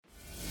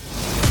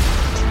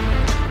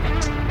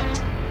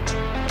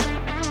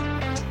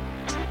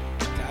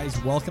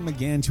welcome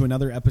again to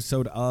another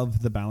episode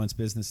of The Balanced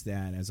Business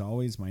Dad. As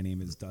always, my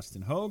name is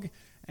Dustin Hogue,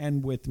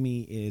 and with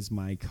me is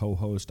my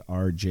co-host,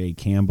 RJ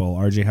Campbell.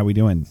 RJ, how we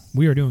doing?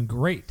 We are doing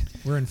great.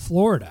 We're in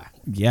Florida.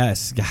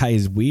 Yes,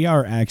 guys, we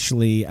are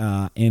actually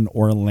in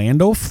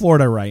Orlando,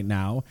 Florida right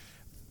now.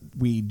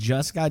 We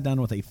just got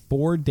done with a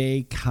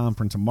 4-day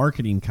conference, a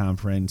marketing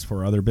conference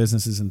for other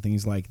businesses and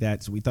things like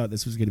that. So we thought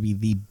this was going to be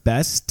the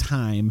best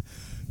time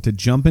to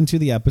jump into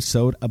the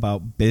episode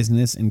about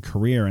business and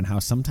career and how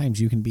sometimes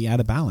you can be out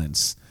of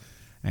balance.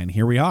 And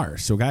here we are.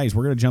 So, guys,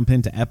 we're going to jump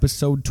into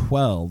episode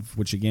 12,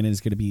 which, again,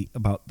 is going to be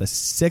about the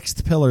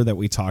sixth pillar that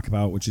we talk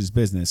about, which is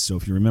business. So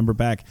if you remember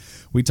back,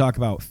 we talk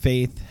about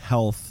faith,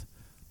 health,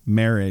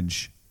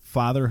 marriage,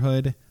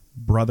 fatherhood,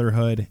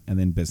 brotherhood, and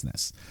then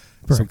business.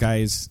 Correct. So,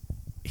 guys,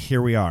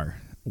 here we are.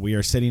 We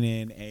are sitting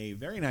in a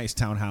very nice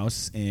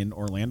townhouse in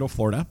Orlando,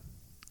 Florida,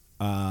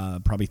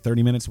 probably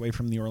 30 minutes away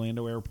from the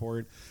Orlando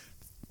airport,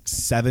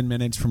 7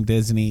 minutes from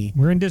Disney.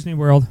 We're in Disney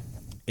World.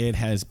 It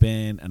has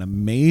been an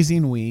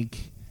amazing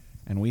week,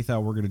 and we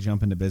thought we're going to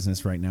jump into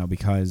business right now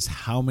because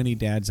how many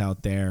dads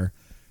out there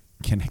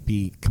can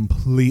be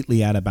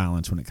completely out of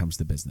balance when it comes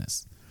to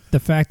business? The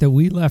fact that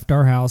we left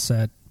our house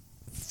at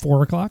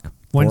 4 o'clock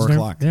Wednesday. 4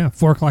 o'clock. Yeah,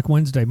 4 o'clock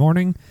Wednesday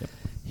morning. Yep.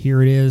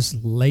 Here it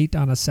is late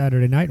on a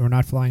Saturday night. We're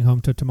not flying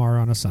home till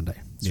tomorrow on a Sunday.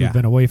 So we've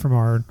been away from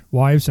our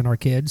wives and our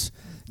kids.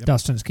 Yep.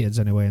 Dustin's kids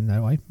anyway, in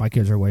that way. My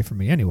kids are away from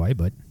me anyway,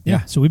 but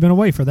yeah. So we've been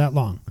away for that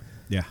long.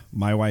 Yeah,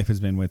 my wife has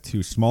been with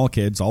 2 small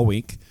kids all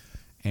week,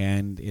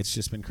 and it's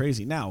just been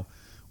crazy. Now,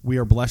 we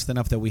are blessed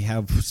enough that we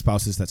have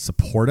spouses that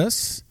support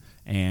us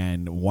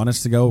and want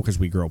us to go because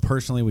we grow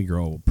personally, we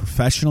grow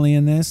professionally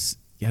in this,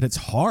 yet it's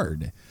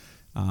hard.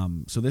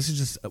 So this is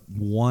just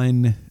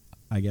one,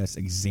 I guess,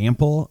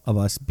 example of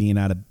us being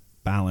out of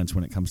balance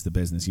when it comes to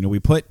business. You know, we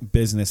put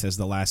business as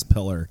the last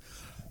pillar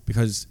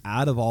because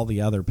out of all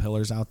the other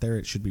pillars out there,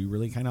 it should be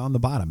really kind of on the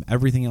bottom.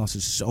 Everything else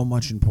is so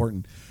much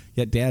important.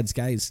 Yet, dads,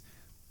 guys,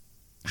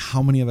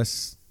 how many of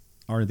us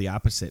are the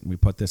opposite and we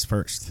put this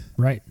first?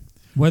 Right.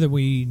 Whether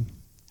we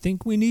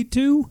think we need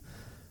to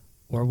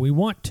or we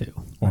want to.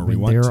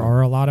 There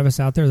are a lot of us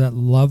out there that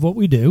love what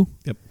we do.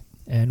 Yep.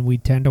 And we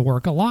tend to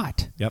work a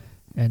lot. Yep.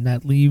 And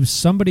that leaves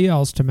somebody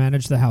else to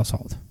manage the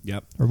household.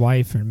 Yep. Or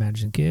wife and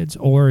managing kids.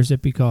 Or is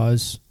it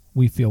because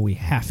we feel we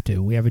have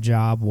to? We have a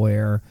job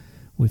where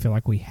we feel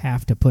like we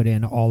have to put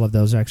in all of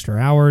those extra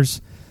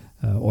hours,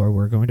 or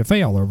we're going to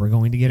fail, or we're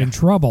going to get in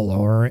trouble,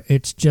 or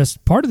it's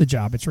just part of the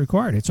job. It's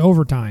required. It's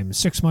overtime,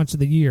 6 months of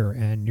the year,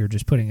 and you're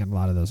just putting in a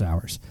lot of those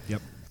hours.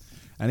 Yep.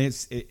 And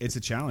it's a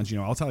challenge. You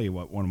know, I'll tell you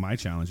what one of my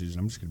challenges, and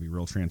I'm just going to be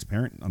real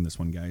transparent on this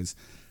one, guys.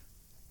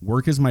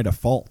 Work is my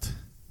default.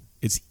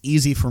 It's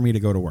easy for me to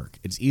go to work.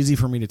 It's easy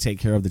for me to take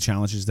care of the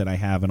challenges that I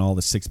have in all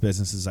the 6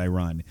 businesses I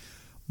run.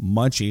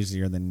 Much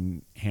easier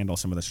than handle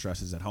some of the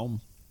stresses at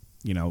home,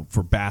 you know,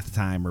 for bath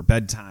time or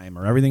bedtime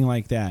or everything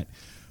like that.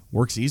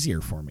 Work's easier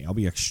for me. I'll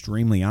be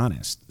extremely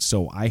honest.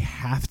 So I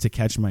have to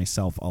catch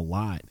myself a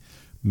lot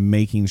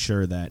making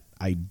sure that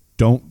I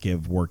don't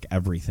give work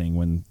everything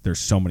when there's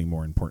so many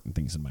more important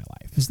things in my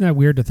life. Isn't that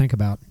weird to think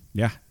about?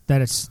 Yeah.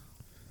 That it's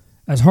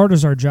as hard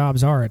as our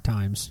jobs are at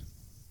times.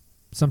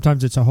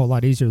 Sometimes it's a whole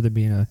lot easier than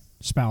being a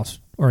spouse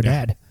or a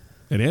dad.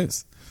 It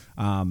is.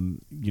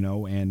 You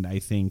know, and I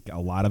think a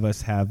lot of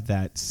us have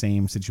that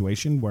same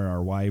situation where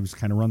our wives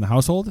kind of run the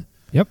household.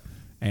 Yep.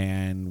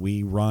 And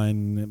we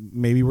run,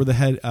 maybe we're the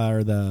head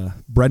or the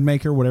bread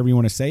maker, whatever you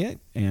want to say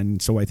it.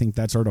 And so I think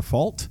that's our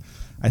default.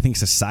 I think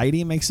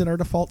society makes it our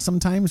default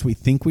sometimes. We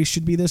think we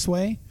should be this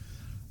way.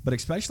 But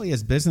especially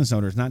as business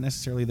owners, not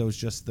necessarily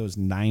those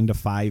 9 to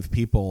 5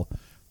 people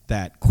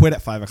that quit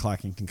at 5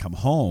 o'clock and can come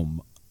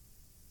home.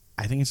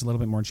 I think it's a little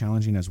bit more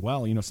challenging as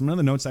well. You know, some of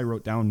the notes I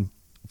wrote down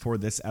for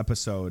this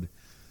episode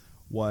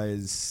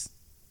was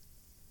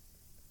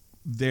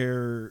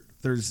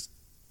there's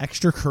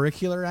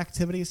extracurricular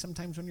activities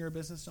sometimes when you're a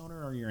business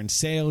owner or you're in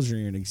sales or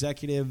you're an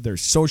executive.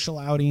 There's social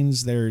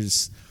outings.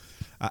 There's,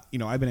 you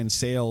know, I've been in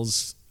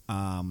sales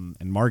and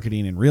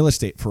marketing and real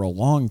estate for a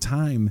long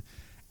time.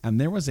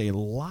 And there was a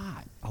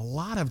lot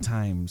of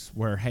times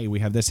where, hey, we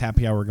have this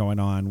happy hour going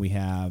on. We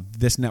have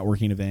this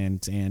networking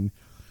event. And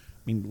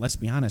I mean, let's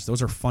be honest,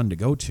 those are fun to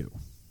go to.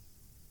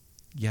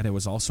 Yet it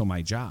was also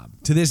my job.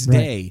 To this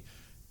day,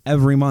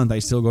 every month I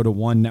still go to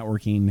one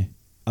networking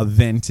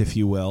event, if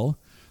you will,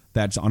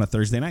 that's on a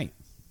Thursday night.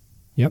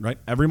 Yep. Right?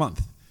 Every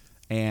month.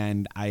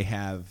 And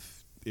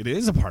it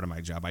is a part of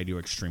my job. I do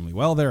extremely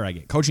well there. I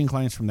get coaching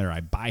clients from there. I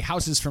buy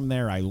houses from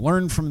there. I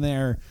learn from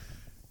there.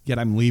 Yet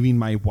I'm leaving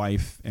my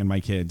wife and my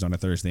kids on a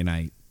Thursday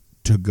night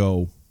to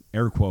go,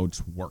 air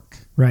quotes, work.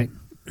 Right.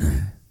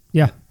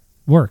 Yeah.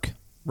 Work.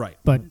 Right.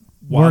 But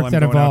while work I'm that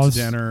going involves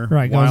out to dinner,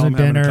 right, while goes I'm to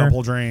having dinner, a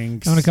couple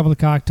drinks, having a couple of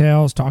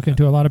cocktails, talking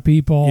to a lot of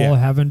people,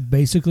 having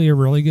basically a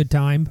really good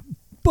time,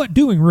 but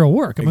doing real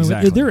work. I mean,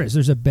 exactly.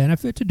 there's a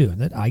benefit to doing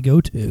that. I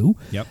go to.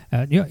 Yep.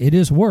 It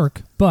is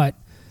work, but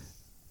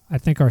I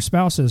think our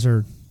spouses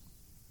are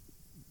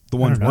The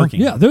ones I don't know.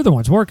 working. Yeah, they're the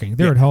ones working.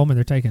 They're Yeah. at home and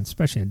they're taking,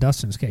 especially in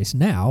Dustin's case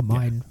now,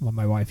 mine, what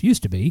my wife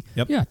used to be.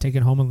 Yep. Yeah,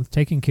 taking home and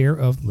taking care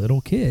of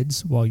little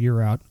kids while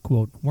you're out,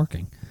 quote,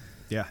 working.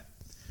 Yeah.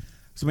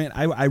 So, man,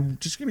 I'm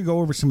just going to go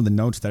over some of the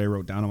notes that I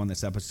wrote down on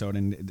this episode,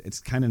 and it's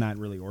kind of not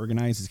really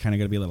organized. It's kind of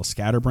going to be a little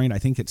scatterbrained. I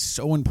think it's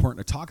so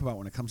important to talk about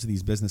when it comes to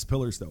these business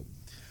pillars, though.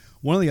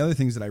 One of the other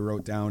things that I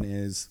wrote down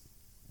is,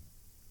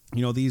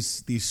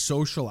 these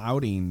social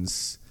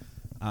outings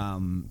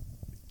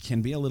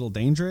can be a little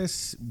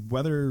dangerous,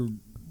 whether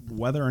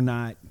or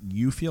not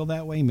you feel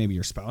that way, maybe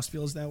your spouse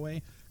feels that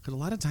way, because a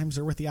lot of times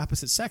they're with the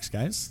opposite sex,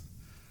 guys.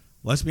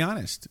 Let's be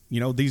honest.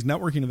 These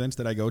networking events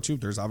that I go to,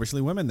 there's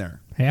obviously women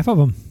there. Half of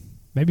them,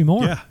 maybe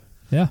more. Yeah.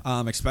 Yeah.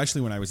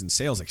 Especially when I was in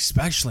sales,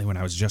 especially when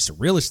I was just a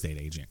real estate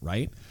agent,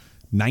 right?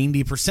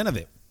 90% of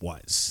it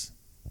was.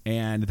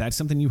 And that's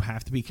something you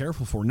have to be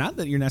careful for. Not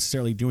that you're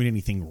necessarily doing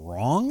anything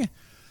wrong,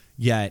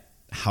 yet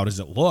how does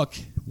it look,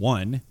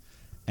 one,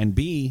 and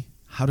B,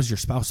 how does your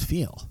spouse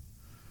feel,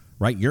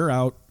 right? You're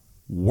out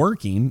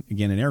working,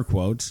 again in air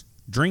quotes,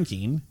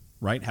 drinking,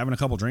 right? Having a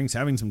couple drinks,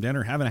 having some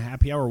dinner, having a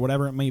happy hour,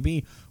 whatever it may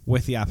be,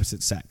 with the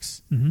opposite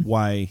sex. Mm-hmm.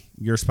 Why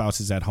your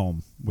spouse is at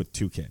home with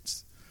 2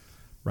 kids,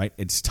 right?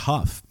 It's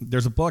tough.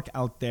 There's a book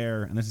out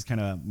there, and this is kind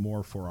of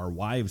more for our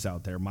wives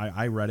out there.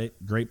 I read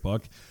it, great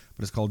book,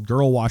 but it's called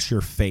Girl Wash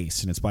Your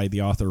Face, and it's by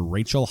the author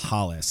Rachel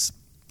Hollis.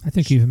 I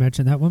think you've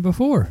mentioned that one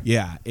before.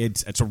 Yeah,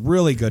 it's a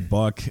really good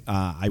book.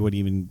 I would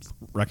even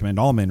recommend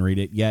all men read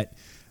it. Yet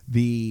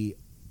the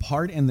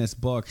part in this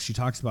book, she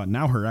talks about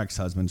now her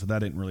ex-husband, so that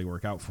didn't really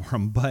work out for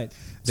him. But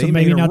they so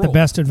maybe not rule. the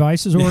best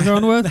advice is what we're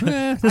going with.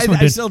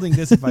 I still think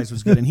this advice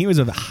was good. And he was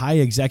a high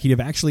executive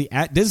actually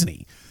at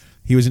Disney.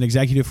 He was an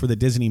executive for the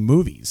Disney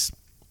movies.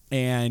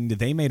 And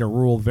they made a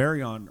rule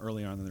early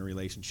on in the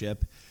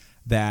relationship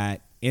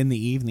that in the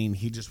evening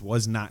he just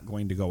was not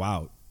going to go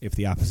out if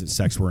the opposite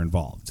sex were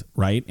involved,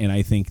 right? And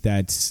I think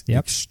that's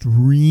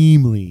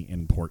extremely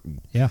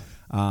important. Yeah.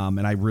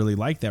 And I really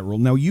like that rule.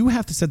 Now, you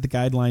have to set the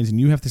guidelines and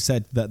you have to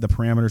set the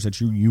parameters that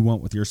you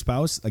want with your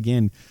spouse.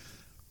 Again,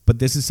 but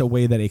this is a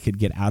way that it could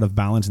get out of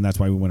balance, and that's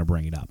why we want to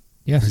bring it up.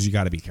 Yeah. Because you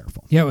got to be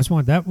careful. Yeah,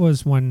 that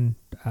was one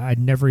I'd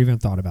never even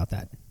thought about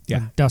that. Yeah.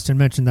 When Dustin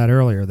mentioned that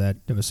earlier, that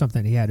it was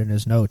something he had in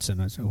his notes,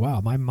 and I said, wow,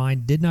 my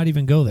mind did not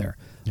even go there.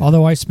 Yeah.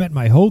 Although I spent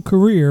my whole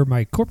career,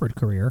 my corporate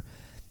career,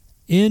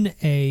 in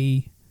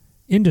a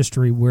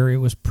industry where it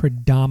was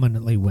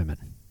predominantly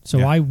women. So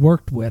I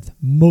worked with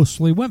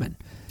mostly women.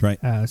 Right.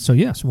 So,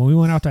 yes, when we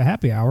went out to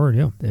happy hour,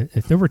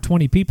 if there were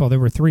 20 people, there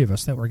were 3 of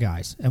us that were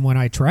guys. And when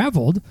I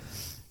traveled,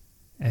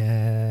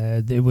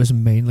 it was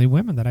mainly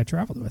women that I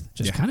traveled with.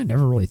 Just kind of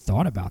never really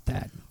thought about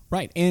that.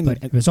 Right.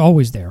 But it was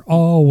always there,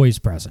 always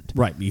present.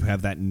 Right. You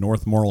have that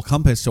North Moral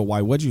Compass, so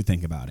why would you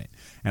think about it?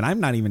 And I'm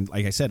not even,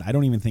 like I said, I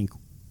don't even think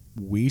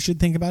we should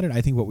think about it.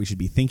 I think what we should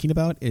be thinking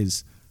about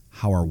is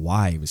how our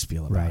wives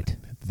feel about it.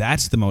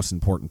 That's the most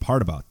important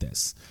part about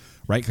this,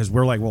 right? Because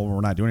we're like, well, we're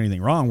not doing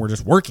anything wrong. We're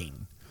just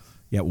working.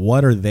 Yet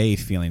what are they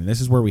feeling?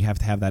 This is where we have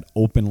to have that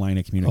open line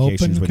of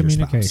communications with your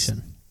spouse.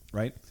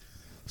 Right?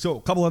 So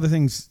a couple other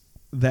things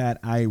that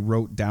I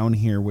wrote down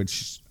here,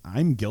 which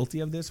I'm guilty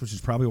of this, which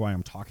is probably why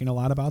I'm talking a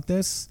lot about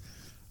this,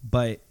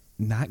 but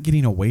not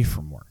getting away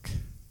from work.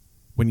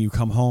 When you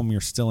come home, you're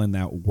still in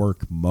that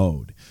work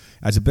mode.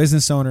 As a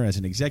business owner, as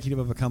an executive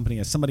of a company,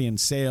 as somebody in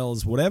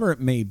sales, whatever it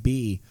may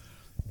be,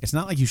 it's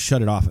not like you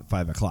shut it off at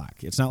 5 o'clock.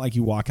 It's not like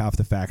you walk off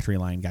the factory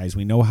line, guys.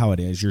 We know how it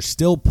is. You're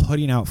still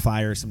putting out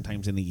fires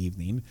sometimes in the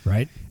evening.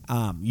 Right.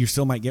 You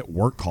still might get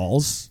work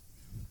calls.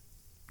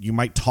 You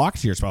might talk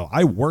to your spouse.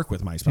 I work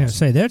with my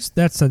spouse. Yeah, say that's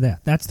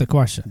the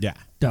question. Yeah.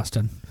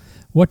 Dustin,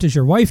 what does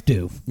your wife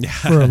do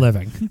for a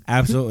living?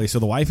 Absolutely. So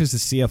the wife is the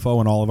CFO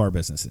in all of our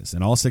businesses.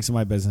 In all 6 of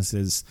my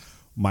businesses,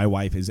 my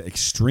wife is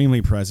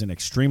extremely present,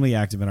 extremely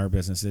active in our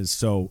businesses.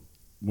 So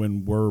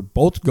when we're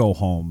both go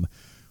home,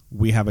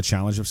 we have a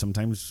challenge of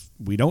sometimes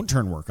we don't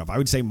turn work off. I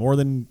would say more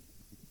than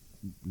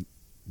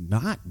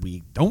not,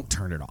 we don't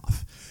turn it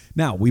off.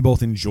 Now, we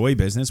both enjoy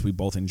business. We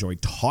both enjoy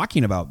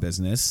talking about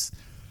business.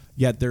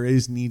 Yet there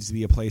needs to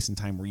be a place and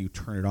time where you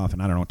turn it off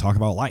and, I don't know, talk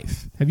about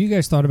life. Have you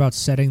guys thought about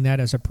setting that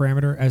as a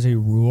parameter, as a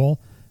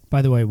rule?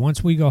 By the way,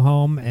 once we go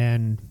home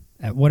and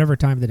at whatever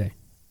time of the day,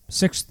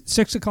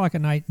 6 o'clock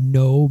at night,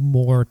 no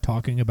more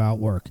talking about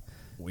work.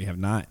 We have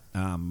not.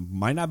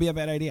 Might not be a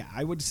bad idea.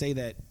 I would say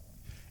that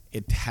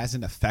it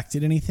hasn't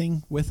affected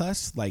anything with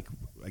us. Like,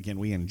 again,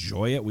 we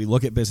enjoy it. We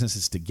look at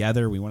businesses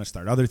together. We want to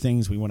start other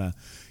things. We want to,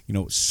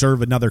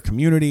 serve another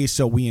community.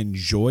 So we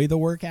enjoy the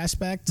work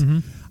aspect. Mm-hmm.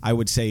 I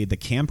would say the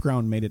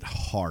campground made it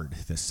hard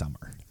this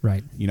summer.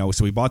 Right.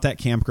 So we bought that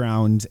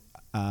campground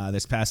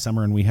this past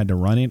summer and we had to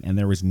run it, and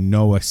there was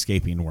no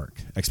escaping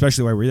work,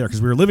 especially while we were there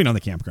because we were living on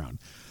the campground.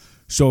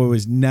 So it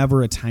was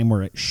never a time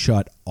where it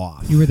shut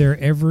off. You were there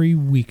every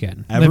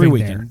weekend. Every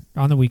weekend.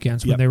 On the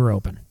weekends when they were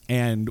open.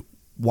 And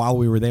while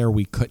we were there,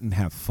 we couldn't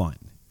have fun.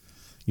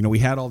 We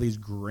had all these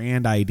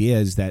grand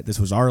ideas that this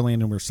was our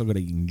land and we were still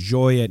going to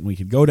enjoy it and we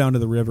could go down to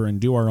the river and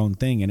do our own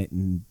thing, and it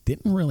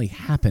didn't really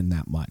happen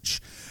that much.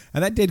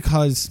 And that did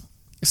cause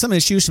some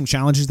issues, some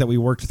challenges that we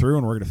worked through,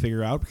 and we're going to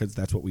figure out, because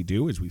that's what we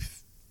do, is we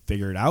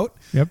figure it out.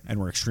 Yep. And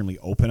we're extremely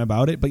open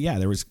about it. But yeah,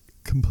 there was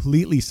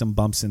completely some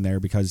bumps in there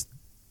because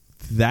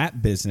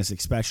that business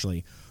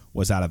especially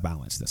was out of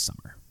balance this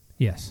summer.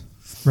 Yes.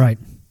 Right.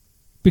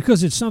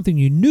 Because it's something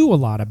you knew a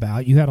lot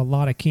about. You had a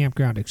lot of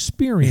campground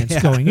experience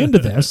going into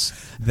this.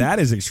 That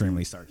is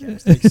extremely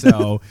sarcastic.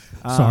 So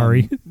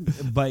sorry.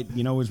 But,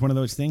 it was one of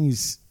those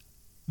things.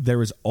 There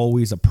was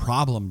always a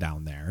problem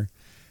down there.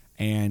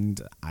 And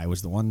I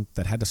was the one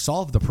that had to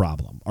solve the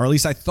problem. Or at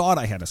least I thought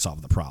I had to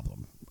solve the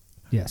problem.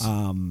 Yes.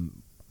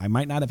 I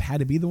might not have had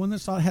to be the one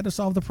that had to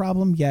solve the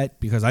problem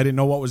yet, because I didn't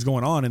know what was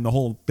going on in the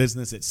whole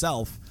business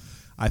itself.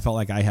 I felt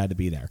like I had to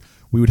be there.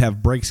 We would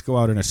have breaks go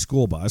out in a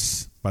school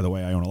bus. By the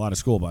way, I own a lot of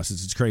school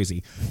buses. It's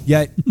crazy.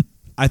 Yet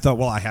I thought,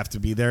 well, I have to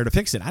be there to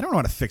fix it. I don't know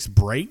how to fix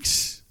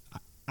brakes.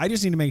 I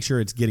just need to make sure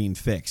it's getting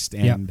fixed.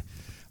 And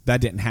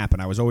that didn't happen.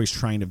 I was always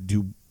trying to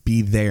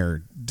be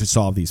there to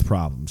solve these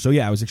problems. So,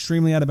 yeah, I was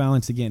extremely out of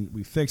balance. Again,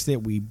 we fixed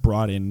it. We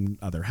brought in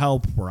other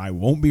help where I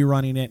won't be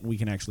running it. And we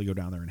can actually go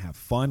down there and have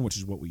fun, which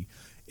is what we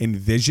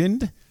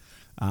envisioned.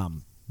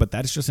 But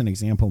that's just an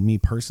example of me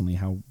personally,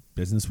 how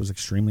business was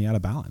extremely out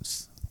of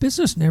balance.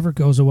 Business never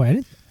goes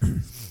away.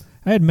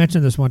 I had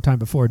mentioned this one time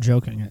before,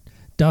 joking it.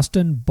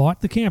 Dustin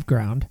bought the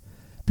campground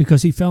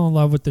because he fell in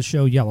love with the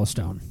show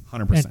Yellowstone.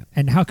 100%.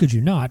 And how could you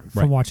not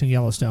from watching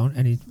Yellowstone,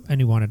 and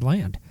he wanted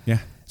land. Yeah.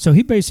 So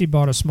he basically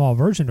bought a small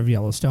version of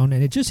Yellowstone,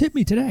 and it just hit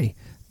me today.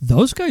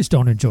 Those guys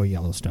don't enjoy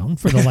Yellowstone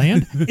for the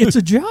land. It's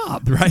a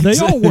job. Right. They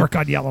all work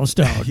on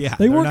Yellowstone. Yeah,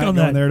 they work on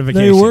that.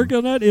 They work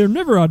on that. They're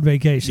never on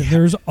vacation. Yeah.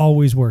 There's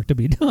always work to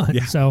be done.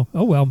 Yeah. So,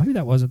 maybe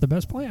that wasn't the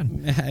best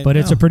plan. But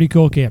it's a pretty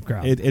cool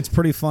campground. It's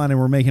pretty fun, and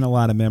we're making a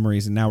lot of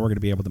memories, and now we're going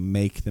to be able to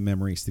make the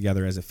memories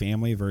together as a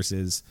family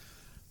versus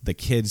the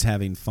kids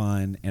having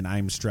fun, and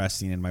I'm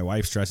stressing, and my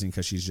wife's stressing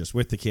because she's just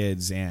with the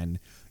kids, and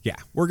yeah,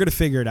 we're going to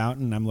figure it out,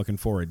 and I'm looking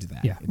forward to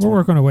that. Yeah, we're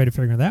working on a way to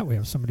figure that. We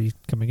have somebody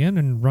coming in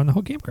and run the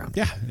whole campground.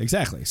 Yeah,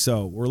 exactly.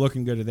 So we're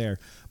looking good there.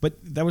 But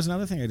that was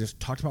another thing I just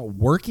talked about,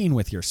 working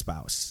with your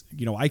spouse.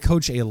 I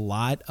coach a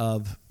lot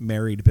of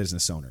married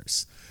business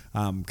owners,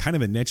 kind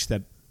of a niche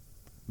that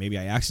maybe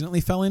I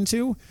accidentally fell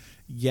into,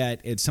 yet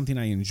it's something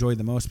I enjoy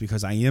the most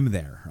because I am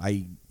there.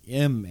 I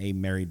am a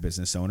married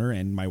business owner,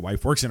 and my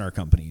wife works in our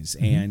companies,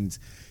 and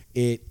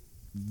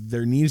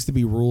there needs to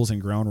be rules and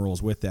ground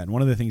rules with that. And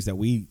one of the things that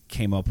we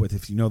came up with,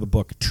 if you know the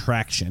book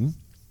Traction,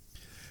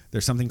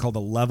 there's something called a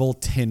level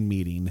 10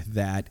 meeting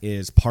that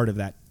is part of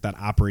that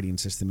operating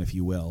system, if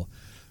you will.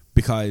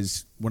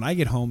 Because when I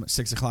get home at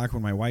 6 o'clock,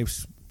 when my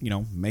wife's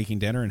making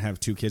dinner and have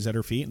 2 kids at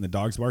her feet and the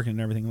dog's barking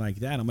and everything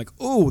like that, I'm like,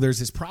 oh, there's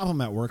this problem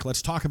at work.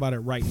 Let's talk about it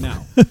right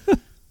now.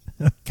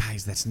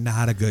 Guys, that's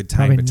not a good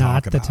time to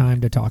talk about it. Not the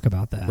time to talk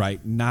about that.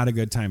 Right. Not a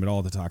good time at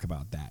all to talk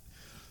about that.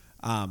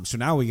 So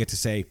now we get to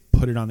say,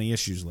 put it on the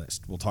issues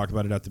list. We'll talk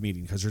about it at the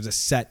meeting because there's a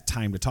set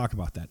time to talk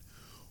about that.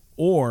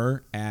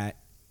 Or at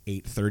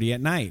 8:30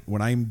 at night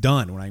when I'm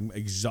done, when I'm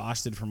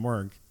exhausted from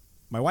work,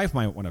 my wife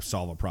might want to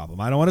solve a problem.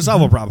 I don't want to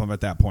solve a problem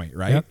at that point,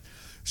 right? Yep.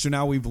 So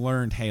now we've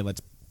learned, hey,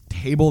 let's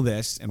table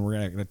this, and we're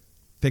going to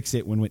fix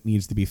it when it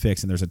needs to be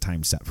fixed, and there's a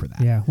time set for that.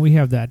 Yeah, we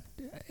have that.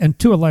 And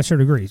to a lesser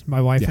degree,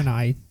 my wife and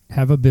I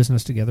have a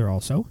business together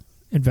also,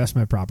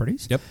 investment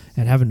properties,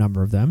 and have a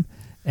number of them.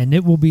 And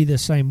it will be the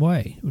same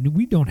way.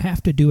 We don't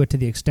have to do it to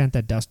the extent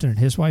that Dustin and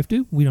his wife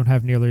do. We don't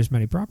have nearly as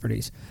many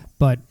properties.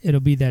 But it'll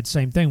be that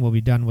same thing. We'll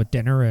be done with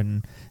dinner,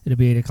 and it'll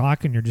be 8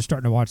 o'clock, and you're just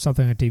starting to watch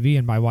something on TV,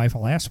 and my wife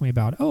will ask me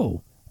about,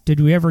 did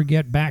we ever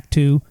get back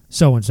to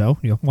so-and-so,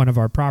 one of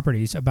our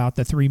properties, about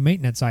the 3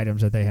 maintenance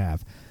items that they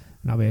have?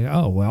 And I'll be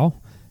like,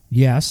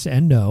 yes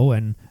and no,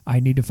 and I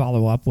need to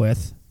follow up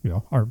with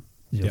our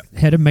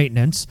head of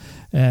maintenance,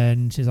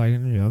 and she's like,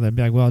 they'd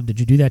be like, well, did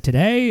you do that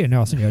today? And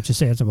also, just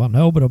say, well,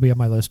 no, but it'll be on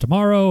my list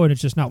tomorrow, and it's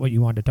just not what you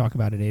wanted to talk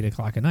about at 8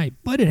 o'clock at night.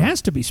 But it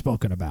has to be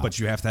spoken about. But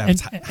you have to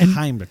have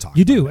time to talk.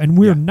 You do, and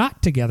we're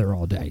not together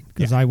all day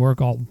because I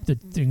work all the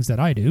things that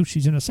I do.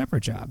 She's in a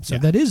separate job, so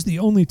that is the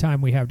only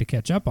time we have to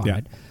catch up on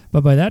it.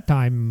 But by that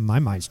time, my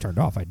mind's turned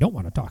off. I don't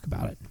want to talk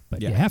about it,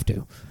 but you have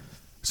to.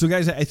 So,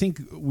 guys, I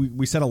think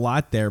we said a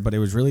lot there, but it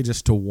was really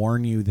just to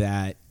warn you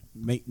that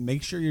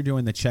make sure you're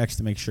doing the checks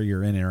to make sure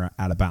you're in or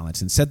out of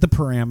balance, and set the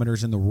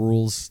parameters and the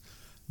rules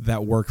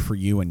that work for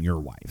you and your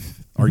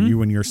wife or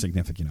you and your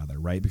significant other,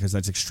 right? Because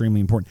that's extremely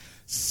important.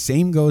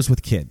 Same goes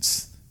with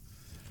kids.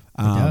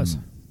 It does.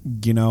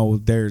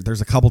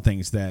 There's a couple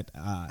things that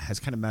has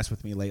kind of messed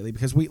with me lately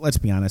because let's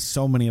be honest,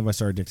 so many of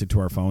us are addicted to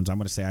our phones. I'm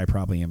going to say I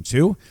probably am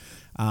too.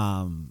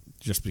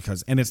 Just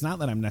because, and it's not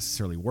that I'm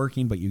necessarily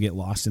working, but you get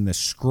lost in this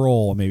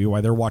scroll, maybe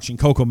while they're watching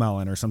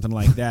Cocomelon or something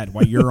like that,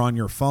 while you're on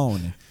your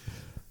phone.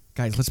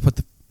 Guys, let's put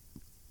the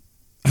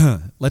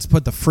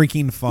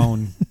freaking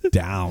phone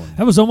down.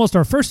 That was almost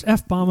our first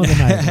F-bomb of the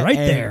night, right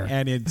there.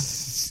 And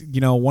it's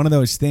one of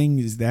those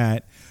things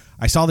that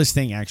I saw this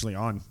thing actually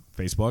on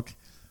Facebook,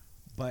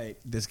 but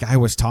this guy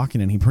was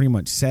talking and he pretty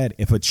much said,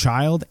 if a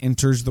child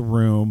enters the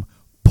room,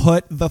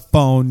 put the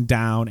phone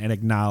down and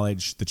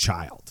acknowledge the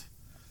child.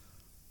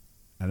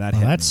 And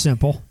that's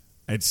simple.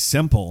 It's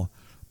simple,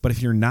 But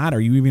if you're not,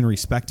 are you even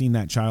respecting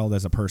that child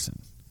as a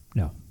person?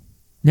 No.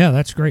 No,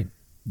 that's great.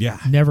 Yeah.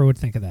 Never would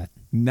think of that.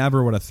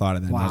 Never would have thought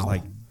of that. Wow. And I was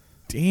like,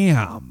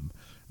 damn,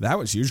 that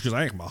was huge, because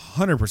I am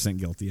 100%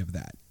 guilty of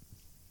that.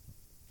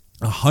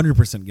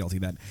 100% guilty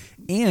of that.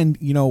 And,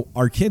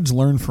 our kids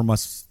learn from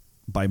us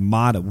by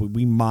model.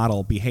 We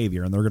model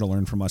behavior, and they're going to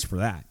learn from us for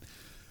that.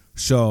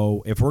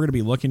 So if we're going to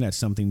be looking at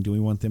something, do we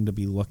want them to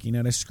be looking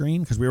at a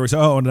screen? Because we always say,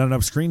 not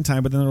enough screen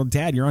time. But then,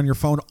 Dad, you're on your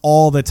phone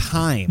all the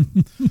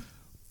time.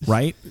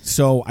 Right?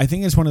 So I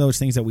think it's one of those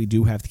things that we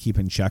do have to keep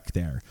in check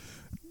there.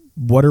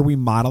 What are we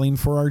modeling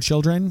for our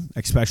children,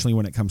 especially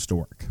when it comes to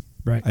work?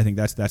 Right. I think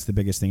that's the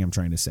biggest thing I'm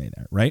trying to say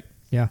there, right?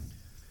 Yeah.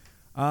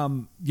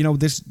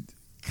 This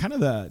kind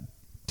of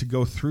to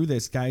go through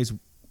this, guys,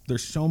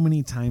 there's so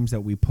many times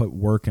that we put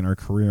work in our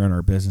career and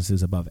our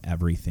businesses above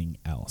everything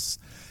else.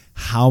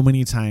 How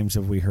many times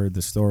have we heard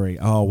the story,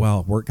 oh,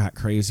 well, work got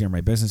crazy or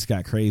my business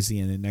got crazy,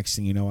 and the next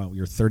thing you know,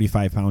 you're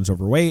 35 pounds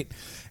overweight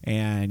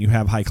and you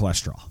have high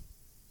cholesterol,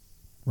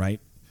 right?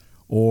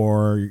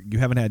 Or you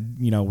haven't had,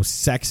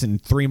 sex in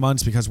 3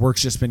 months because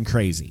work's just been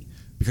crazy,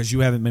 because you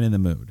haven't been in the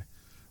mood,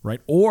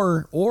 right?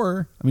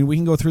 Or we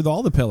can go through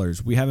all the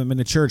pillars. We haven't been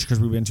to church because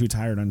we've been too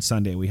tired on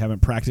Sunday. We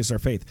haven't practiced our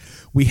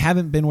faith. We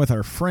haven't been with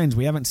our friends.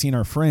 We haven't seen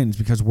our friends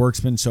because work's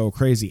been so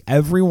crazy.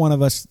 Every one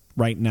of us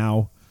right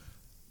now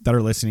that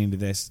are listening to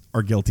this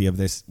are guilty of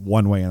this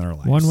one way in our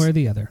lives. One way or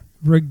the other,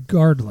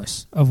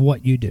 regardless of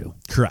what you do.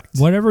 Correct.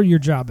 Whatever your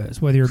job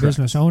is, whether you're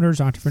business owners,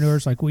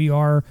 entrepreneurs like we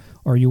are,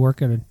 or you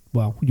work at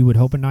you would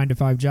hope a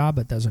 9-to-5 job,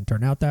 but doesn't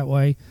turn out that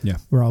way. Yeah.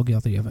 We're all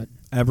guilty of it.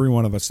 Every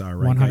one of us are,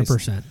 right?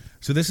 100%. Guys?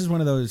 So this is one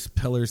of those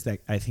pillars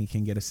that I think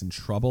can get us in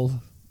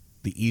trouble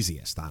the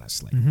easiest,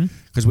 honestly.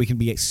 Because we can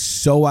be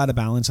so out of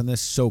balance on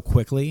this so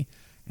quickly.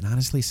 And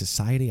honestly,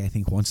 society, I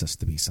think, wants us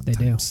to be sometimes.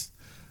 They do.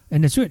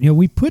 And it's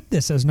we put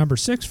this as number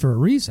 6 for a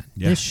reason.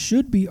 Yeah. This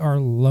should be our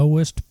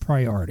lowest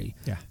priority.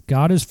 Yeah.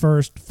 God is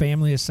first,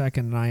 family is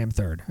second, and I am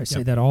third. I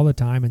say that all the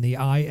time, and the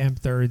I am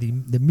third,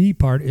 the me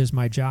part is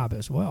my job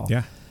as well.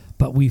 Yeah.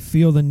 But we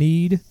feel the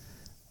need,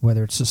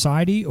 whether it's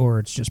society or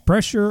it's just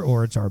pressure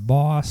or it's our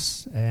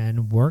boss,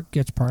 and work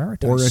gets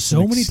prioritized or it's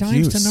so many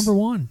times to excuse. number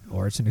 1,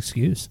 or it's an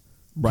excuse.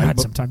 Right. God,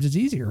 sometimes it's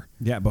easier.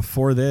 Yeah,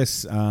 before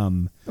this...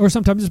 or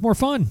sometimes it's more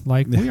fun,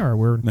 like we are.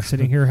 We're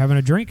sitting here having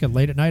a drink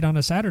late at night on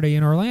a Saturday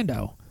in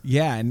Orlando.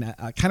 Yeah, and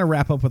I kind of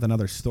wrap up with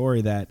another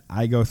story that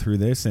I go through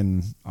this,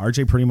 and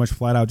RJ pretty much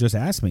flat out just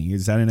asked me,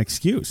 is that an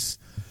excuse?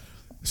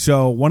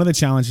 So one of the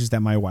challenges that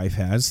my wife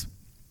has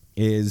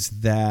is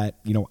that,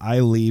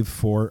 I leave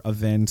for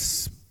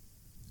events,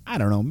 I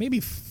don't know, maybe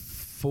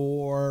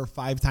 4 or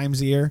 5 times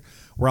a year,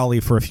 where I'll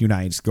leave for a few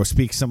nights, go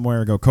speak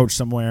somewhere, go coach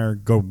somewhere,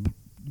 go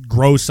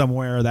grow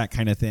somewhere, that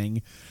kind of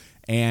thing.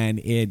 And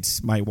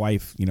it's my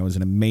wife, is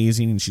an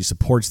amazing, and she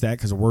supports that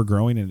because we're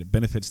growing and it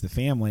benefits the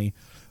family.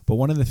 But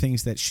one of the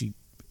things that she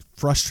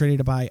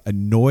frustrated by,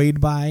 annoyed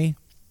by,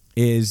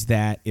 is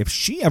that if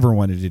she ever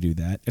wanted to do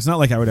that, it's not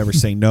like I would ever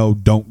say, no,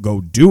 don't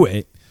go do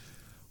it.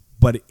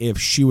 But if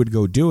she would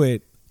go do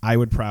it, I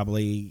would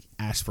probably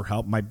ask for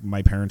help.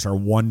 My parents are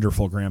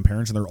wonderful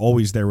grandparents, and they're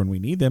always there when we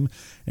need them.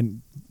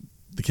 And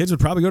the kids would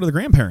probably go to the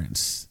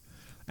grandparents.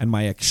 And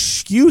my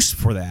excuse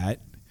for that,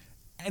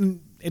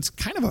 and it's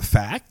kind of a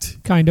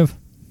fact. Kind of.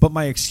 But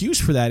my excuse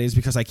for that is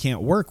because I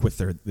can't work with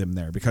them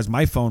there, because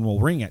my phone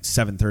will ring at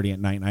 7:30 at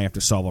night and I have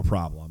to solve a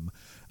problem.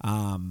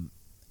 And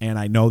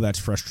I know that's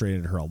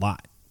frustrated her a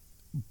lot.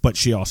 But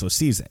she also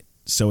sees it.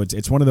 So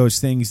it's one of those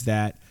things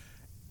that,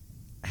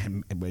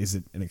 is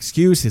it an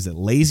excuse? Is it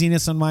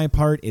laziness on my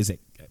part? Is it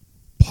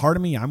part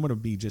of me? I'm going to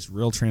be just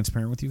real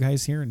transparent with you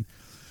guys here and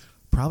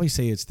probably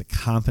say it's the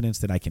confidence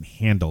that I can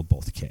handle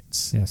both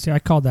kids. Yeah, see, I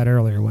called that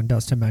earlier when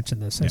Dustin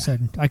mentioned this. I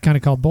said, I kind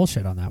of called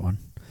bullshit on that one.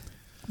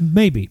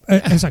 Maybe.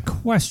 As a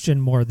question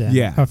more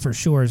than for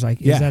sure. Is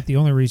that the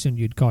only reason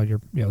you'd call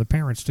your the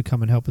parents to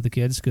come and help with the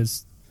kids?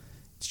 Because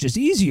it's just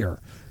easier.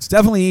 It's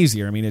definitely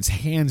easier. I mean, it's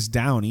hands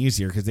down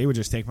easier because they would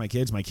just take my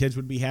kids. My kids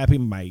would be happy.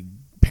 My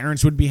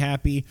parents would be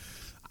happy.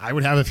 I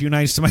would have a few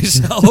nights to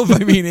myself.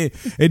 I mean,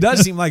 it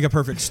does seem like a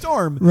perfect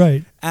storm.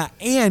 Right.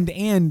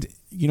 And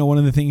one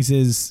of the things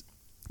is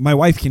my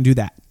wife can do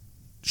that.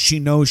 She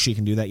knows she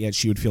can do that, yet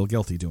she would feel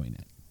guilty doing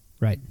it.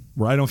 Right.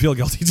 Where I don't feel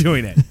guilty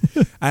doing it.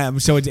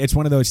 So it's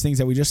one of those things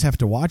that we just have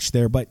to watch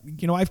there. But,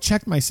 I've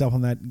checked myself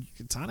on that.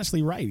 It's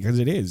honestly right, because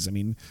it is. I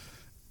mean,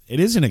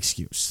 it is an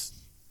excuse.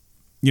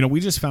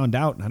 We just found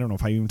out, and I don't know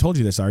if I even told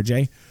you this,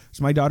 RJ.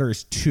 So my daughter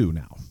is 2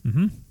 now,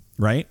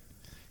 right?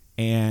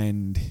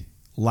 And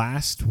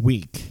last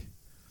week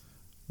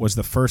was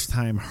the first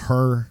time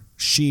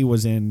she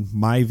was in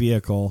my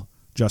vehicle,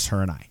 just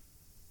her and I.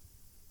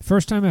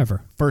 First time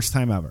ever. First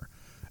time ever.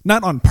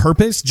 Not on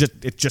purpose,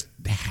 it just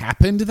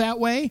happened that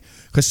way.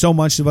 Because so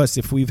much of us,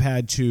 if we've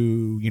had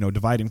to,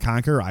 divide and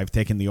conquer, I've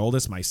taken the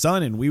oldest, my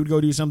son, and we would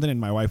go do something,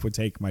 and my wife would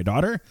take my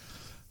daughter.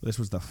 This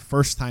was the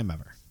first time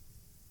ever.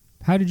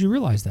 How did you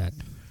realize that?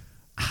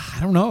 I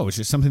don't know. It's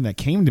just something that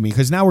came to me.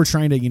 Because now we're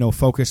trying to,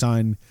 focus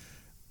on,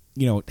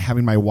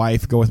 having my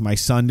wife go with my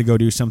son to go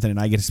do something, and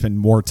I get to spend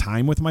more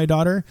time with my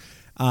daughter.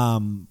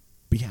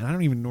 But yeah, I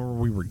don't even know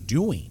what we were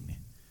doing.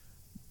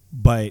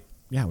 But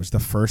yeah, it was the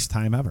first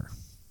time ever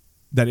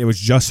that it was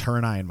just her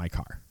and I in my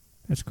car.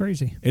 That's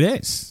crazy. It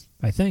is.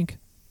 I think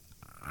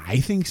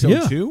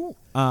so too.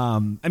 I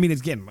mean,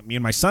 again, me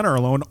and my son are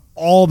alone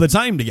all the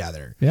time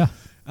together. Yeah.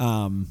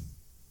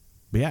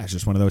 But yeah, it's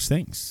just one of those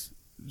things.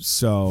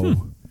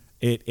 So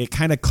it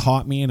kind of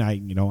caught me, and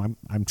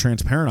I'm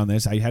transparent on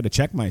this. I had to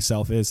check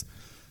myself.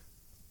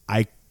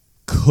 I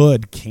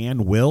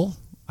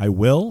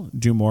will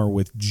do more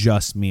with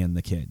just me and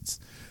the kids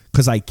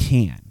because I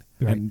can.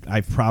 Right. And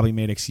I've probably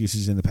made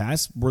excuses in the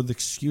past. Were the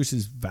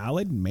excuses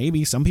valid?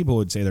 Maybe. Some people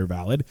would say they're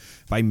valid.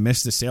 If I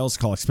missed a sales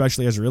call,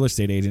 especially as a real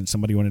estate agent,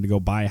 somebody wanted to go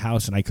buy a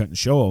house and I couldn't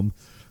show them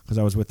because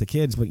I was with the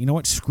kids. But you know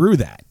what? Screw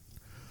that.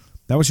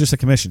 That was just a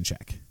commission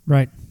check.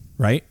 Right.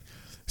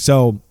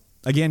 So,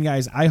 again,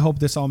 guys, I hope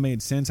this all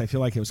made sense. I feel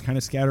like it was kind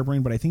of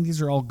scatterbrained, but I think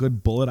these are all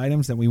good bullet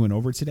items that we went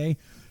over today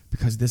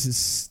because this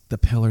is the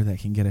pillar that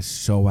can get us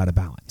so out of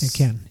balance. It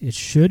can. It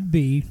should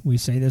be, we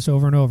say this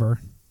over and over,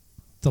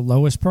 the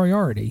lowest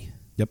priority.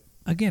 Yep.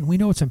 Again, we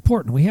know it's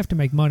important. We have to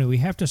make money. We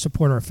have to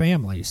support our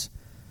families.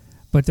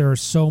 But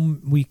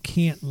we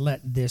can't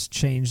let this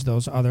change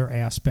those other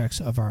aspects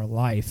of our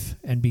life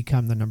and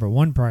become the number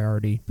one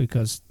priority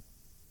because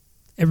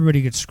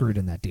everybody gets screwed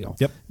in that deal.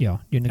 Yep.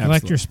 You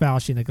neglect your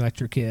spouse, you neglect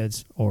your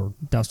kids, or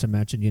Dustin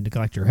mentioned you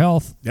neglect your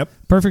health. Yep.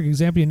 Perfect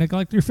example, you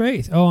neglect your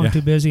faith. Oh, I'm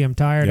too busy, I'm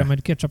tired, Yeah. I'm going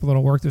to catch up a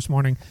little work this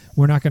morning.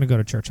 We're not going to go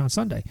to church on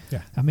Sunday.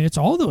 Yeah. I mean, it's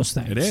all those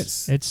things. It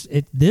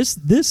is.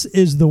 This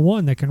is the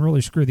one that can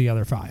really screw the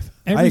other five.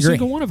 Every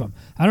single one of them.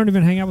 I don't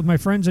even hang out with my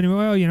friends anymore.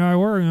 Well,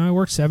 I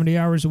work 70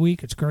 hours a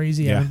week. It's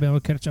crazy. I haven't been able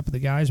to catch up with the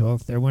guys. Well,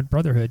 if there went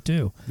brotherhood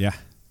too. Yeah.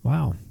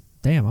 Wow.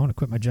 Damn, I want to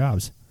quit my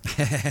jobs.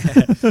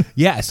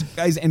 Yes,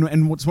 guys,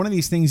 and what's one of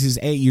these things is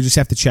you just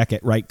have to check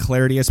it, right?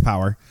 Clarity is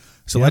power.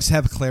 So let's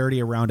have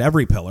clarity around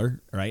every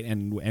pillar, right?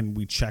 And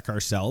we check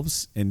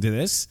ourselves into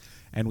this,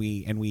 and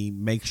we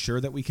make sure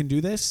that we can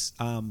do this.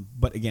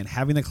 But again,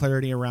 having the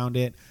clarity around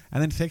it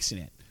and then fixing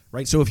it,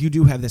 right? So if you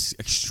do have this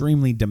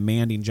extremely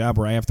demanding job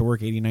where I have to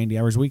work 80, 90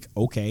 hours a week,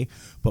 okay,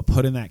 but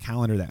put in that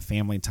calendar that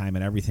family time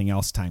and everything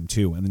else time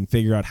too, and then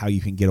figure out how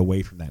you can get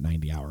away from that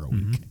 90-hour a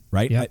week,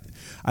 right? Yep.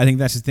 I think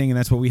that's the thing, and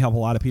that's what we help a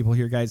lot of people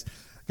here, guys.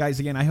 Guys,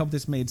 again, I hope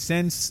this made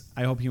sense.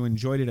 I hope you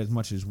enjoyed it as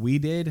much as we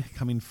did,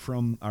 coming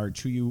from our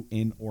to you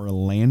in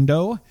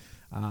Orlando.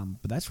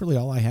 But that's really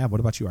all I have. What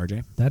about you,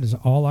 RJ? That is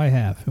all I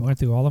have. I went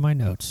through all of my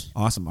notes.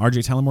 Awesome.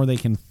 RJ, tell them where they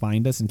can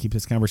find us and keep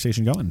this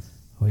conversation going.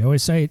 We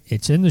always say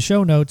it's in the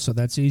show notes, so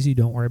that's easy.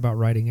 Don't worry about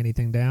writing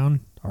anything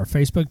down. Our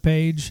Facebook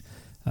page,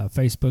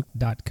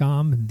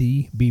 facebook.com,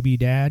 the BB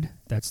Dad.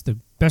 That's the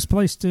best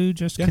place to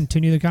just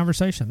continue the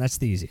conversation. That's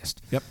the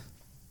easiest. Yep.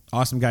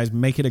 Awesome, guys.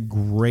 Make it a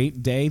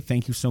great day.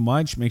 Thank you so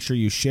much. Make sure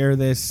you share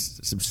this,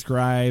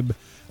 subscribe,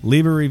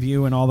 leave a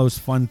review, and all those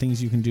fun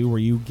things you can do where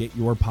you get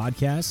your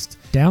podcast.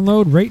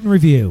 Download, rate, and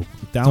review.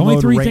 It's only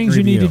 3 things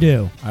you need to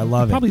do. I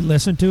love it. Probably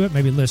listen to it.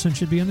 Maybe listen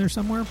should be in there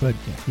somewhere, but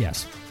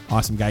yes.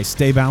 Awesome, guys.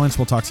 Stay balanced.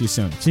 We'll talk to you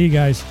soon. See you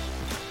guys.